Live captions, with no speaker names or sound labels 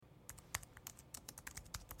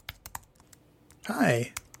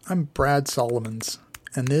Hi, I'm Brad Solomons,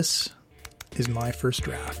 and this is my first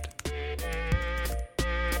draft.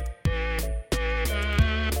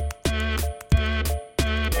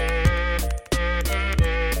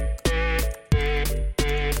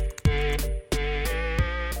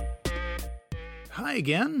 Hi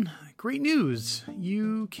again. Great news.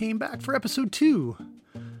 You came back for episode 2.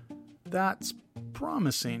 That's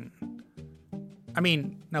promising. I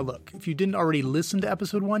mean, now look, if you didn't already listen to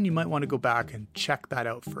episode 1, you might want to go back and check that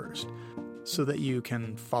out first, so that you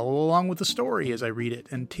can follow along with the story as I read it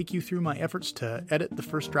and take you through my efforts to edit the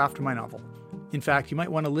first draft of my novel. In fact, you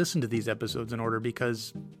might want to listen to these episodes in order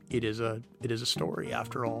because it is a story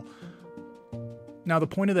after all. Now, the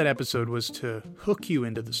point of that episode was to hook you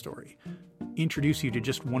into the story, introduce you to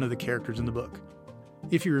just one of the characters in the book.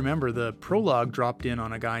 If you remember, the prologue dropped in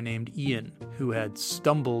on a guy named Ian, who had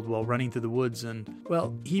stumbled while running through the woods and,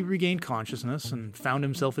 well, he regained consciousness and found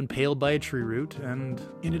himself impaled by a tree root and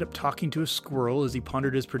ended up talking to a squirrel as he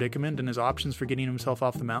pondered his predicament and his options for getting himself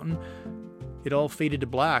off the mountain. It all faded to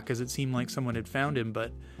black as it seemed like someone had found him,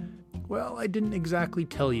 but, well, I didn't exactly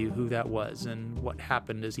tell you who that was and what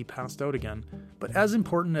happened as he passed out again. But as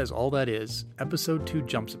important as all that is, episode 2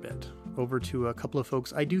 jumps a bit over to a couple of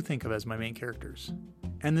folks I do think of as my main characters.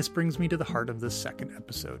 And this brings me to the heart of the second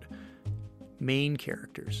episode. Main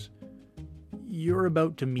characters. You're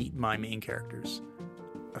about to meet my main characters.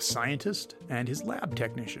 A scientist and his lab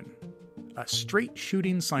technician. A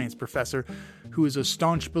straight-shooting science professor who is a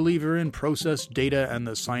staunch believer in process data and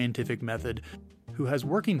the scientific method, who has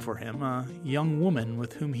working for him a young woman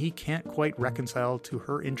with whom he can't quite reconcile to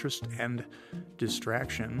her interest and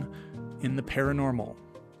distraction in the paranormal.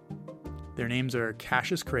 Their names are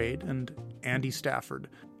Cassius Craid and Andy Stafford,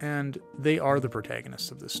 and they are the protagonists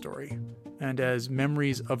of this story. And as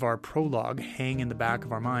memories of our prologue hang in the back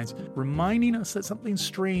of our minds, reminding us that something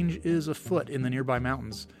strange is afoot in the nearby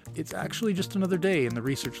mountains, it's actually just another day in the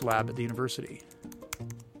research lab at the university.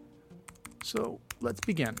 So, let's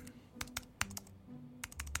begin.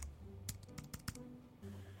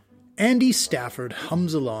 Andy Stafford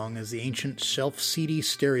hums along as the ancient shelf-CD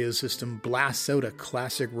stereo system blasts out a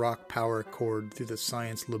classic rock power chord through the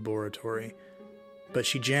science laboratory. But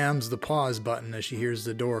she jams the pause button as she hears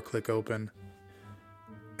the door click open.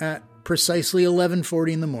 At precisely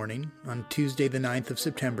 11:40 in the morning, on Tuesday the 9th of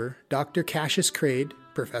September, Dr. Cassius Craid,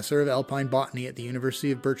 professor of alpine botany at the University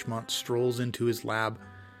of Birchmont, strolls into his lab.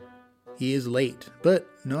 He is late, but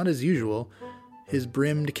not as usual. His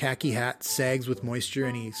brimmed khaki hat sags with moisture,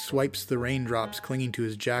 and he swipes the raindrops clinging to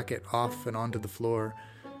his jacket off and onto the floor.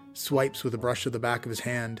 Swipes with a brush of the back of his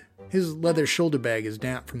hand. His leather shoulder bag is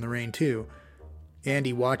damp from the rain, too.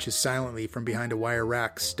 Andy watches silently from behind a wire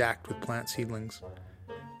rack stacked with plant seedlings.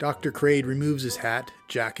 Dr. Craid removes his hat,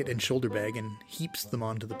 jacket, and shoulder bag and heaps them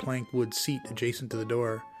onto the plank wood seat adjacent to the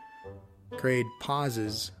door. Craid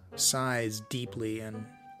pauses, sighs deeply, and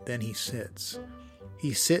then he sits.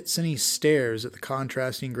 He sits and he stares at the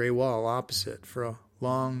contrasting gray wall opposite for a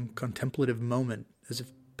long, contemplative moment, as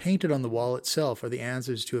if painted on the wall itself are the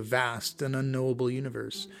answers to a vast and unknowable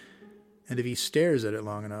universe. And if he stares at it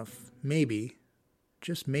long enough, maybe,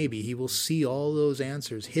 just maybe, he will see all those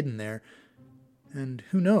answers hidden there. And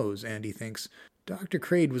who knows, Andy thinks. Dr.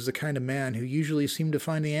 Craid was the kind of man who usually seemed to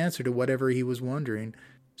find the answer to whatever he was wondering,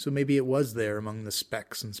 so maybe it was there among the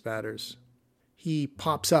specks and spatters. He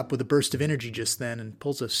pops up with a burst of energy just then and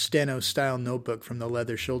pulls a steno-style notebook from the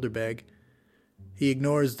leather shoulder bag. He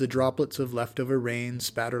ignores the droplets of leftover rain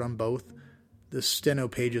spattered on both. The steno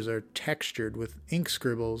pages are textured with ink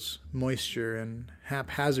scribbles, moisture, and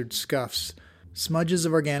haphazard scuffs. Smudges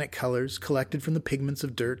of organic colors collected from the pigments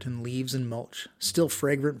of dirt and leaves and mulch, still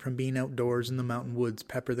fragrant from being outdoors in the mountain woods,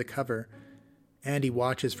 pepper the cover. Andy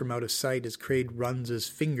watches from out of sight as Craid runs his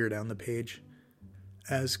finger down the page.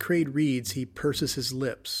 As Craid reads, he purses his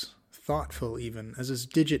lips, thoughtful even, as his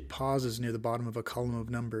digit pauses near the bottom of a column of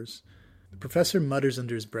numbers. The professor mutters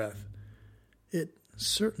under his breath,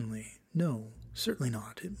 certainly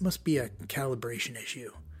not. It must be a calibration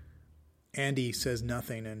issue." Andy says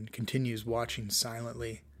nothing and continues watching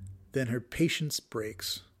silently. Then her patience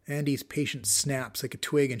breaks. Andy's patience snaps like a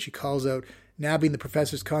twig and she calls out, nabbing the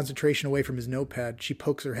professor's concentration away from his notepad. She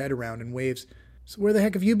pokes her head around and waves, "So where the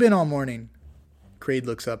heck have you been all morning?" Craid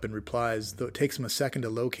looks up and replies, though it takes him a second to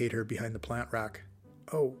locate her behind the plant rack.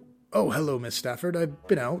 Oh, hello, Miss Stafford. I've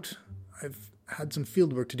been out. I've had some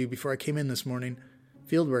field work to do before I came in this morning."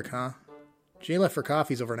 "Field work, huh? Jay left for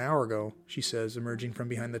coffees over an hour ago," she says, emerging from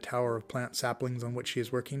behind the tower of plant saplings on which she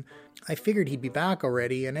is working. "I figured he'd be back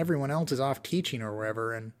already, and everyone else is off teaching or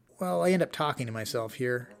wherever, and, well, I end up talking to myself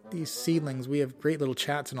here. these seedlings, we have great little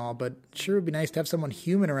chats and all, but sure would be nice to have someone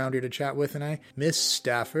human around here to chat with, and Miss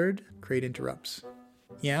Stafford, Kraid interrupts.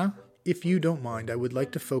 Yeah? If you don't mind, I would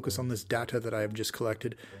like to focus on this data that I have just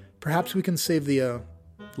collected. Perhaps we can save the,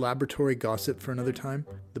 laboratory gossip for another time.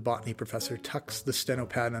 The botany professor tucks the steno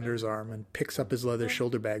pad under his arm and picks up his leather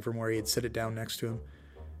shoulder bag from where he had set it down next to him.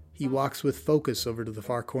 He walks with focus over to the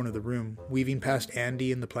far corner of the room, weaving past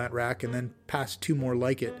Andy and the plant rack and then past two more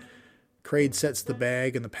like it. Kraid sets the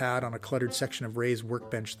bag and the pad on a cluttered section of Ray's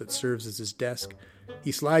workbench that serves as his desk.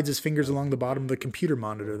 He slides his fingers along the bottom of the computer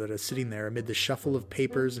monitor that is sitting there amid the shuffle of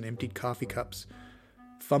papers and emptied coffee cups.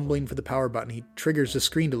 Fumbling for the power button, he triggers the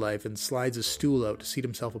screen to life and slides a stool out to seat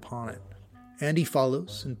himself upon it. Andy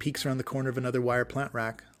follows and peeks around the corner of another wire plant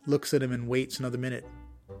rack, looks at him and waits another minute.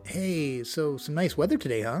 Hey, so some nice weather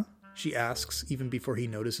today, huh? She asks, even before he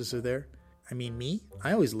notices her there. I mean, me?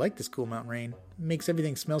 I always like this cool mountain rain. It makes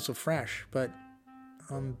everything smell so fresh, but,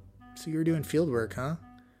 so you're doing field work, huh?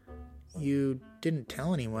 You didn't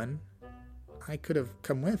tell anyone. I could have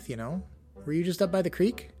come with, you know? Were you just up by the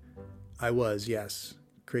creek? I was, yes.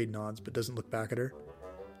 Kraid nods, but doesn't look back at her.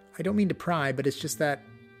 I don't mean to pry, but it's just that,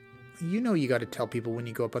 you know you gotta tell people when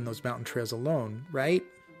you go up on those mountain trails alone, right?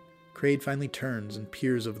 Kraid finally turns and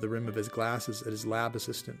peers over the rim of his glasses at his lab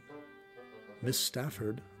assistant. Miss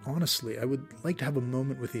Stafford, honestly, I would like to have a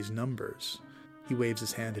moment with these numbers. He waves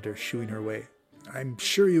his hand at her, shooing her away. I'm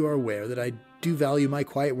sure you are aware that I do value my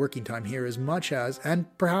quiet working time here as much as, and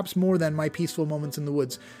perhaps more than, my peaceful moments in the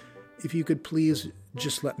woods. If you could please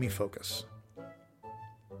just let me focus.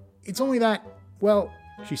 It's only that, well,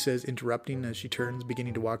 she says, interrupting as she turns,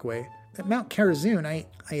 beginning to walk away. At Mount Karazoon, I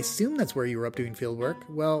assume that's where you were up doing field work.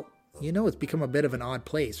 Well, you know it's become a bit of an odd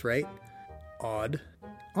place, right? Odd?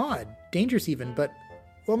 Odd. Dangerous even, but,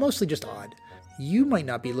 well, mostly just odd. You might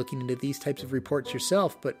not be looking into these types of reports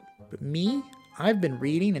yourself, but me? I've been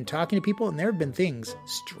reading and talking to people, and there have been things,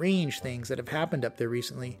 strange things, that have happened up there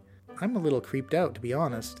recently. I'm a little creeped out, to be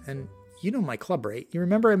honest, and you know my club, right? You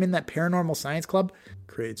remember I'm in that paranormal science club?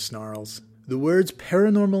 Kraid snarls. The words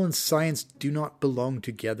paranormal and science do not belong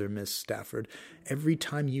together, Miss Stafford. Every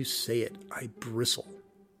time you say it, I bristle.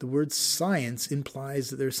 The word science implies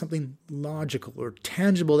that there's something logical or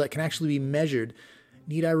tangible that can actually be measured.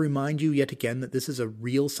 Need I remind you yet again that this is a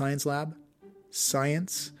real science lab?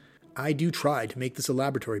 Science? I do try to make this a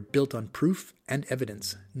laboratory built on proof and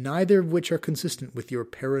evidence, neither of which are consistent with your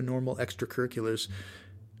paranormal extracurriculars.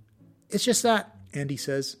 It's just that, Andy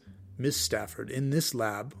says, Miss Stafford, in this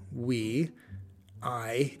lab,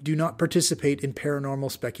 I do not participate in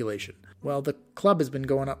paranormal speculation. Well, the club has been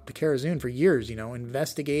going up to Karazoon for years, you know,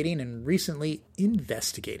 investigating and recently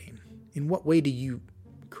investigating. In what way do you...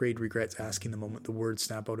 Kraid regrets asking the moment the words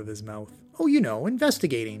snap out of his mouth. Oh, you know,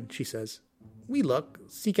 investigating, she says. We look,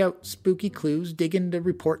 seek out spooky clues, dig into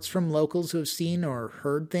reports from locals who have seen or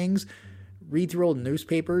heard things, read through old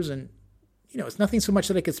newspapers, and, you know, it's nothing so much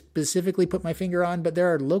that I could specifically put my finger on, but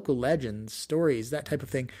there are local legends, stories, that type of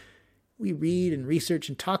thing. We read and research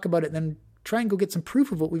and talk about it, and then try and go get some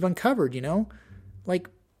proof of what we've uncovered, you know? Like,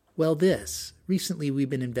 well, this. Recently we've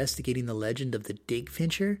been investigating the legend of the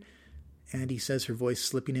Digfincher. Andy says, her voice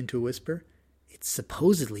slipping into a whisper. It's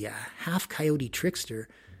supposedly a half-coyote trickster,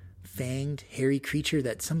 fanged, hairy creature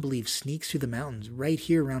that some believe sneaks through the mountains right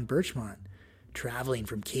here around Birchmont, traveling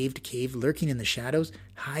from cave to cave, lurking in the shadows,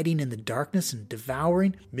 hiding in the darkness and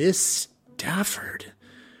devouring. Miss Stafford,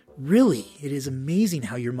 really, it is amazing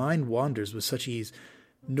how your mind wanders with such ease.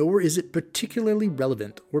 Nor is it particularly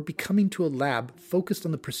relevant or becoming to a lab focused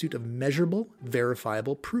on the pursuit of measurable,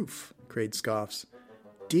 verifiable proof, Kraid scoffs.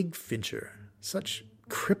 Digfincher, such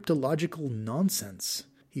cryptological nonsense.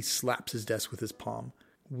 He slaps his desk with his palm.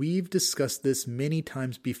 We've discussed this many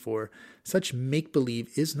times before. Such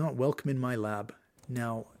make-believe is not welcome in my lab.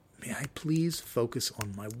 Now, may I please focus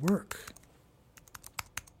on my work?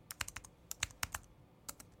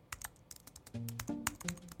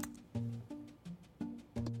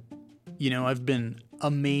 You know, I've been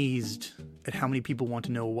amazed at how many people want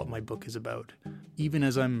to know what my book is about, even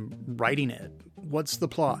as I'm writing it. What's the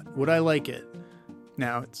plot? Would I like it?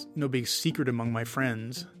 Now, it's no big secret among my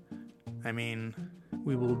friends. I mean,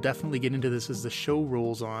 we will definitely get into this as the show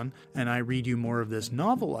rolls on, and I read you more of this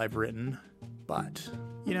novel I've written. But,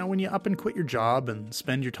 you know, when you up and quit your job and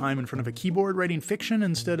spend your time in front of a keyboard writing fiction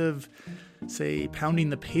instead of, say, pounding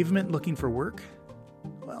the pavement looking for work,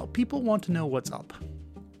 well, people want to know what's up.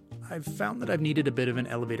 I've found that I've needed a bit of an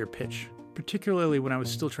elevator pitch, particularly when I was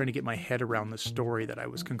still trying to get my head around the story that I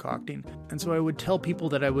was concocting. And so I would tell people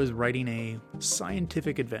that I was writing a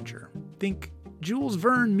scientific adventure. Think Jules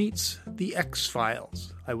Verne meets the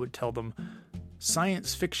X-Files, I would tell them.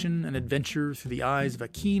 Science fiction and adventure through the eyes of a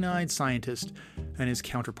keen-eyed scientist and his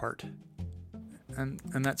counterpart. And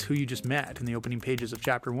that's who you just met in the opening pages of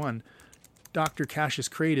Chapter 1. Dr. Cassius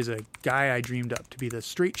Crade is a guy I dreamed up to be the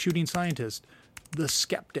straight-shooting scientist, the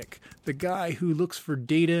skeptic, the guy who looks for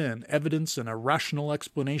data and evidence and a rational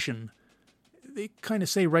explanation. They kind of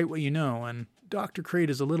say write what you know, and Dr. Crade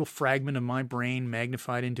is a little fragment of my brain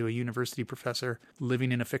magnified into a university professor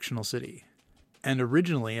living in a fictional city. And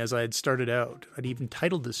originally, as I had started out, I'd even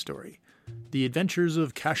titled this story, The Adventures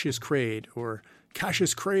of Cassius Crade, or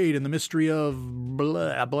Cassius Crade and the Mystery of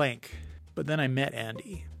blah, blank. But then I met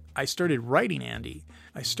Andy. I started writing Andy.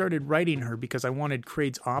 I started writing her because I wanted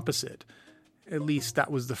Crade's opposite. At least that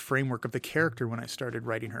was the framework of the character when I started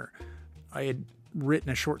writing her. I had written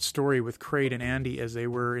a short story with Crade and Andy as they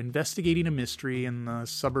were investigating a mystery in the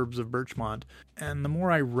suburbs of Birchmont. And the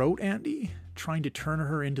more I wrote Andy, trying to turn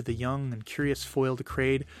her into the young and curious foil to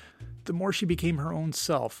Crade, the more she became her own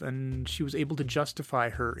self, and she was able to justify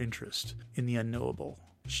her interest in the unknowable.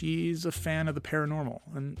 She's a fan of the paranormal,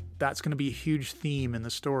 and that's going to be a huge theme in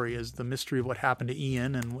the story as the mystery of what happened to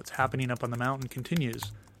Ian and what's happening up on the mountain continues.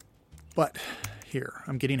 But here,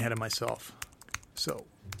 I'm getting ahead of myself.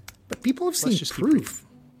 But people have seen proof.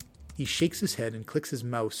 He shakes his head and clicks his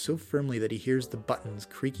mouse so firmly that he hears the buttons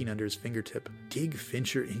creaking under his fingertip. Dig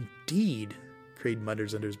Fincher, indeed, Crade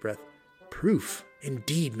mutters under his breath. Proof.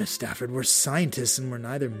 Indeed, Miss Stafford, we're scientists and we're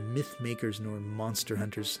neither myth makers nor monster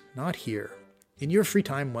hunters. Not here. In your free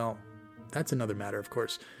time, well, that's another matter, of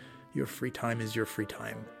course. Your free time is your free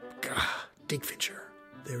time. Gah, Dig Fincher.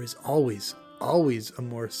 There is always a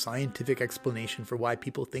more scientific explanation for why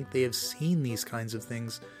people think they have seen these kinds of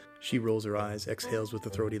things. She rolls her eyes, exhales with a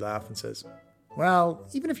throaty laugh, and says, well,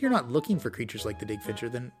 even if you're not looking for creatures like the Dig Fincher,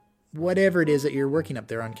 then whatever it is that you're working up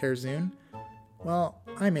there on Carzun, well,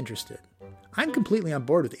 I'm interested. I'm completely on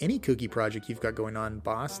board with any kooky project you've got going on,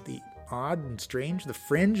 boss. The odd and strange, the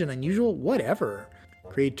fringe and unusual, whatever.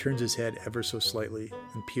 Crade turns his head ever so slightly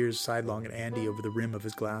and peers sidelong at Andy over the rim of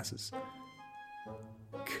his glasses.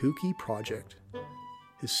 Kooky project.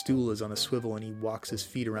 His stool is on a swivel and he walks his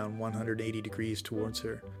feet around 180 degrees towards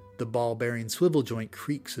her. The ball-bearing swivel joint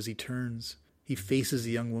creaks as he turns. He faces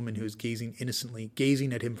the young woman who is gazing innocently,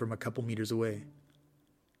 gazing at him from a couple meters away.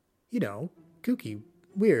 You know, kooky,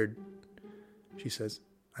 weird, she says.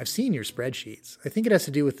 I've seen your spreadsheets. I think it has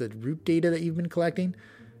to do with the route data that you've been collecting.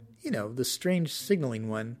 You know, the strange signaling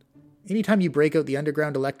one. Anytime you break out the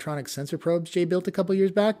underground electronic sensor probes Jay built a couple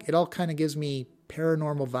years back, it all kind of gives me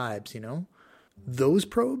paranormal vibes, you know? Those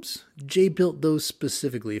probes? Jay built those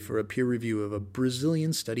specifically for a peer review of a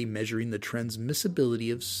Brazilian study measuring the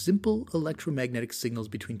transmissibility of simple electromagnetic signals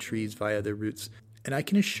between trees via their roots. And I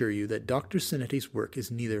can assure you that Dr. Sinetti's work is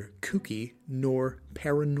neither kooky nor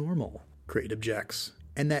paranormal, Crade objects.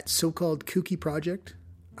 And that so-called kooky project?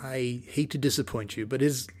 I hate to disappoint you, but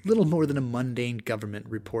is little more than a mundane government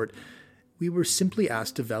report. We were simply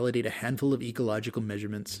asked to validate a handful of ecological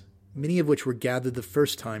measurements, many of which were gathered the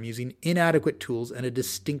first time using inadequate tools and a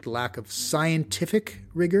distinct lack of scientific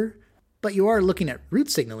rigor. But you are looking at root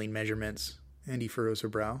signaling measurements. Andy furrows her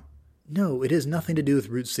brow. No, it has nothing to do with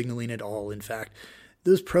root signaling at all, in fact.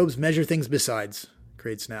 Those probes measure things besides,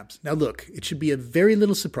 Crade snaps. Now look, it should be a very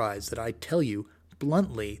little surprise that I tell you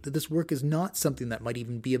bluntly that this work is not something that might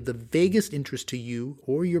even be of the vaguest interest to you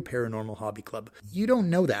or your paranormal hobby club. You don't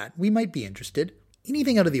know that. We might be interested.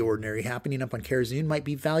 Anything out of the ordinary happening up on Carzun might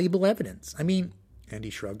be valuable evidence. I mean,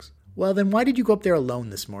 Andy shrugs. Well, then why did you go up there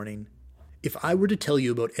alone this morning? If I were to tell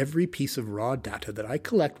you about every piece of raw data that I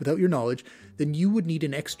collect without your knowledge, then you would need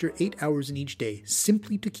an extra 8 hours in each day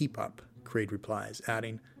simply to keep up, Crade replies,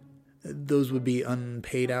 adding, those would be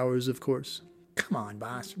unpaid hours, of course. Come on,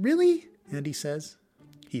 boss. Really? Andy says.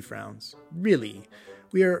 He frowns. Really?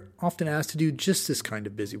 We are often asked to do just this kind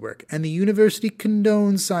of busy work, and the university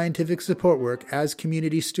condones scientific support work as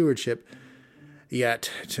community stewardship.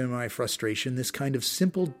 Yet, to my frustration, this kind of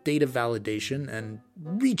simple data validation and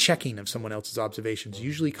rechecking of someone else's observations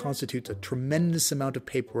usually constitutes a tremendous amount of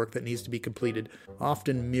paperwork that needs to be completed,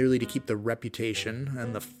 often merely to keep the reputation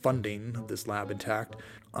and the funding of this lab intact.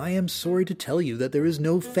 I am sorry to tell you that there is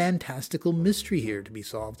no fantastical mystery here to be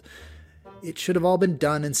solved. It should have all been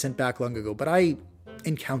done and sent back long ago, but I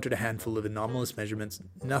encountered a handful of anomalous measurements,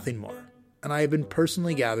 nothing more. And I have been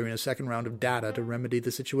personally gathering a second round of data to remedy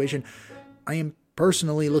the situation. I am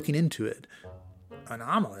personally looking into it.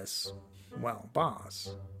 Anomalous? Well,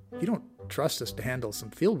 boss, if you don't trust us to handle some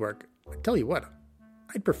field work, I tell you what,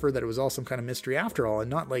 I'd prefer that it was all some kind of mystery after all and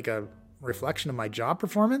not like a reflection of my job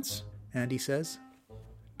performance, Andy says.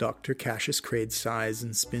 Dr. Cassius Crade sighs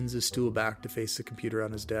and spins his stool back to face the computer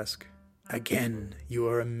on his desk. Again, you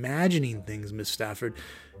are imagining things, Miss Stafford.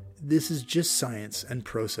 This is just science and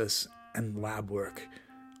process and lab work.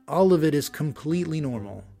 All of it is completely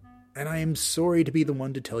normal. And I am sorry to be the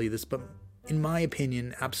one to tell you this, but in my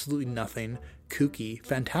opinion, absolutely nothing kooky,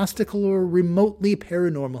 fantastical, or remotely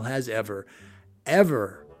paranormal has ever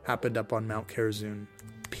happened up on Mount Karazoon.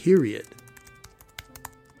 Period.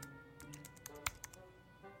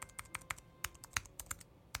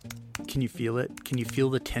 Can you feel it? Can you feel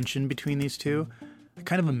the tension between these two? I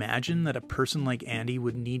kind of imagine that a person like Andy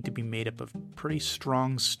would need to be made up of pretty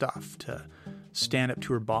strong stuff to stand up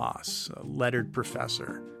to her boss, a lettered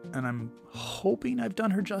professor. And I'm hoping I've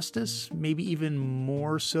done her justice, maybe even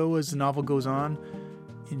more so as the novel goes on,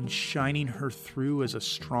 in shining her through as a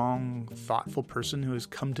strong, thoughtful person who has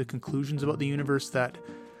come to conclusions about the universe that,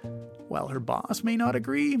 while her boss may not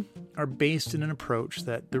agree, are based in an approach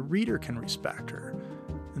that the reader can respect her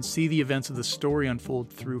and see the events of the story unfold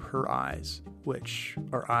through her eyes, which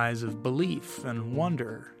are eyes of belief and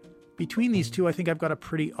wonder. Between these two, I think I've got a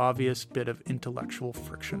pretty obvious bit of intellectual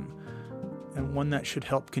friction, and one that should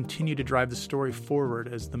help continue to drive the story forward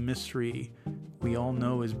as the mystery we all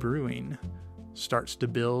know is brewing starts to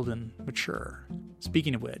build and mature.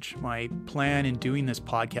 Speaking of which, my plan in doing this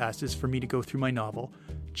podcast is for me to go through my novel,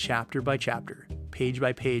 chapter by chapter, page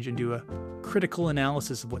by page, and do a critical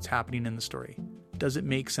analysis of what's happening in the story. Does it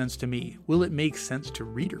make sense to me? Will it make sense to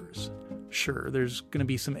readers? Sure, there's going to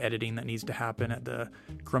be some editing that needs to happen at the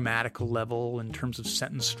grammatical level in terms of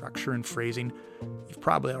sentence structure and phrasing. You've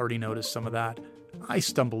probably already noticed some of that. I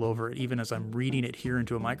stumble over it even as I'm reading it here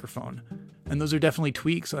into a microphone. And those are definitely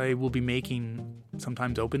tweaks I will be making,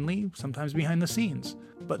 sometimes openly, sometimes behind the scenes.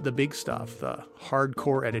 But the big stuff, the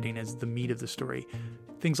hardcore editing, is the meat of the story.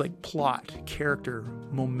 Things like plot, character,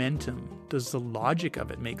 momentum. Does the logic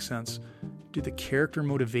of it make sense? Do the character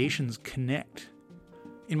motivations connect?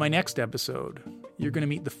 In my next episode, you're going to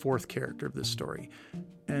meet the fourth character of this story,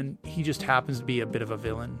 and he just happens to be a bit of a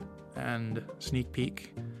villain. And sneak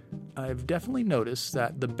peek, I've definitely noticed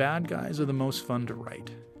that the bad guys are the most fun to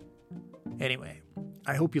write. Anyway,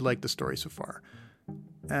 I hope you like the story so far.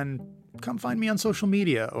 And come find me on social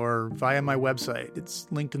media or via my website. It's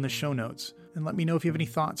linked in the show notes. And let me know if you have any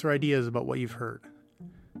thoughts or ideas about what you've heard.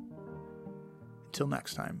 Until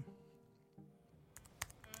next time.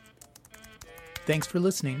 Thanks for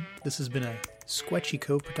listening. This has been a Squetchy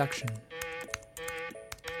Co. production.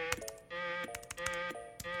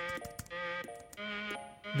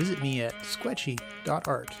 Visit me at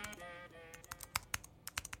squetchy.art.